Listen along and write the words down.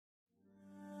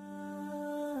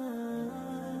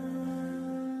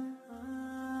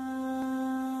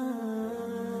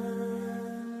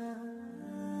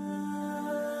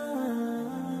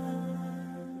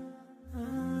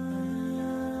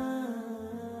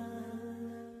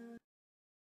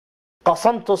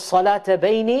قَصَمْتُ الصَّلَاةَ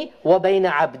بَيْنِي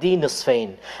وَبَيْنَ عَبْدِي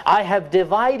نِصْفَيْنِ. I have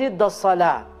divided the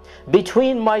salah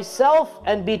between myself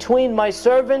and between my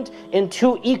servant in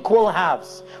two equal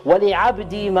halves.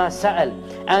 وَلِعَبْدِي مَا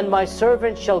سَأَلْ. And my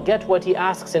servant shall get what he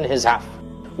asks in his half.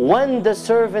 When the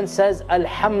servant says,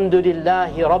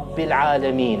 Alhamdulillahi Rabbil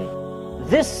Alameen,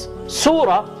 this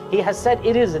surah, he has said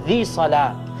it is the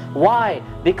salah. Why?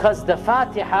 Because the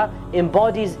Fatiha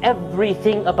embodies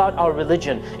everything about our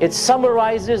religion. It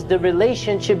summarizes the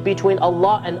relationship between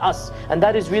Allah and us. And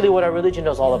that is really what our religion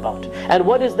is all about. And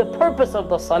what is the purpose of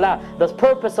the salah? The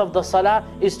purpose of the salah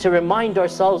is to remind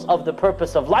ourselves of the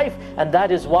purpose of life. And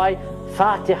that is why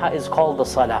Fatiha is called the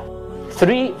salah.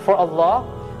 3 for Allah,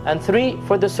 and 3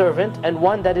 for the servant, and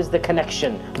 1 that is the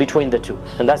connection between the two.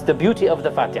 And that's the beauty of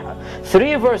the Fatiha.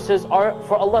 3 verses are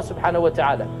for Allah subhanahu wa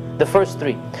ta'ala. The first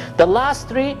 3. The last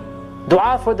 3,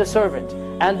 dua for the servant.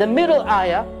 And the middle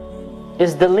ayah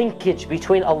is the linkage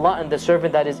between Allah and the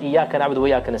servant, that is إِيَّاكَ نَعْبُدُ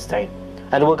وَإِيَّاكَ نَسْتَعِينُ.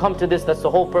 And we'll come to this, that's the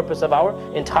whole purpose of our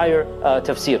entire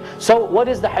tafsir. So what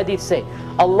does the hadith say?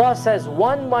 Allah says,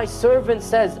 when my servant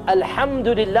says,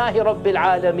 Alhamdulillahi Rabbil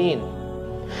Alameen,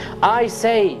 I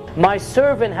say, my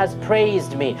servant has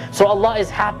praised me. So Allah is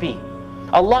happy.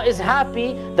 Allah is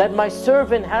happy that my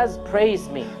servant has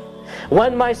praised me.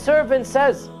 When my servant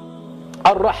says,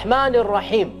 Ar-Rahman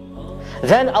Ar-Rahim,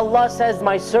 then Allah says,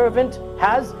 my servant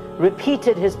has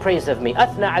repeated his praise of me.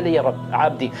 Athna alayya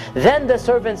abdi. Then the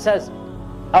servant says,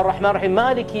 Ar-Rahman Ar-Rahim,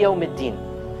 Maliki Yawmiddin.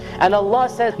 And Allah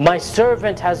says, my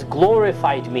servant has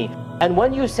glorified me. And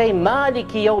when you say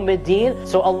Maliki Yawmiddin,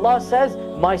 so Allah says,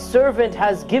 my servant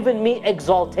has given me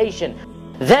exaltation.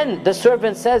 Then the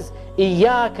servant says,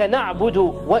 إِيَّاكَ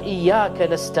نَعْبُدُ وَإِيَّاكَ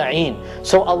نَسْتَعِينُ.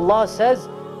 So Allah says,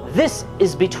 this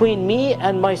is between me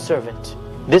and my servant.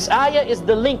 This ayah is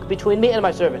the link between me and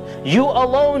my servant. You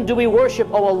alone do we worship,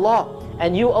 O Allah,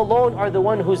 and you alone are the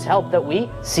one whose help that we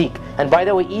seek. And by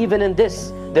the way, even in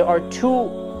this, there are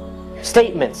 2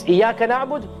 statements, إِيَّاكَ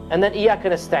نَعْبُدُ and then إِيَّاكَ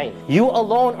نَسْتَعِينُ. You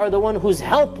alone are the one whose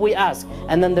help we ask.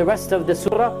 And then the rest of the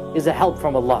surah is a help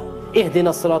from Allah. اهدنا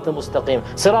الصراط المستقيم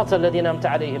صراط الذين أنعمت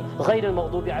عليهم غير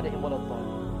المغضوب عليهم ولا الضالين.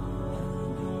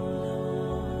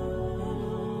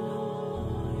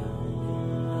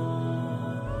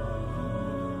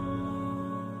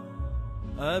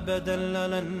 أبدا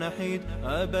لن نحيد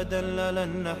أبدا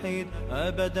لن نحيد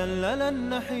أبدا لن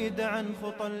نحيد عن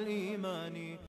خطى الإيمان.